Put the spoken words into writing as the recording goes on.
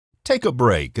Take a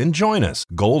break and join us.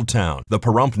 Gold Town, the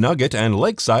Pahrump Nugget, and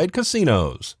Lakeside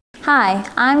Casinos. Hi,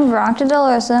 I'm Veronica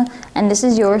Dela Rosa, and this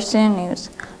is your student news.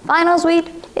 Finals week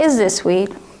is this week,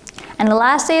 and the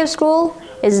last day of school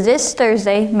is this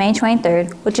Thursday, May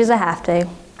 23rd, which is a half day.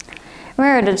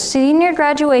 Remember, the senior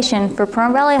graduation for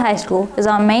Pahrump Valley High School is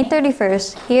on May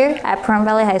 31st here at Pahrump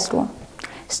Valley High School.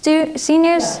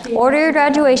 Seniors, order your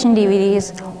graduation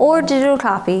DVDs or digital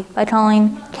copy by calling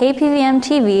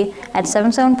KPVM-TV at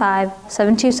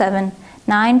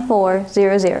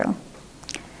 775-727-9400.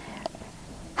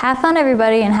 Have fun,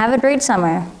 everybody, and have a great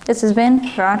summer. This has been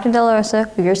Veronica Dela Rosa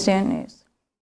with your student news.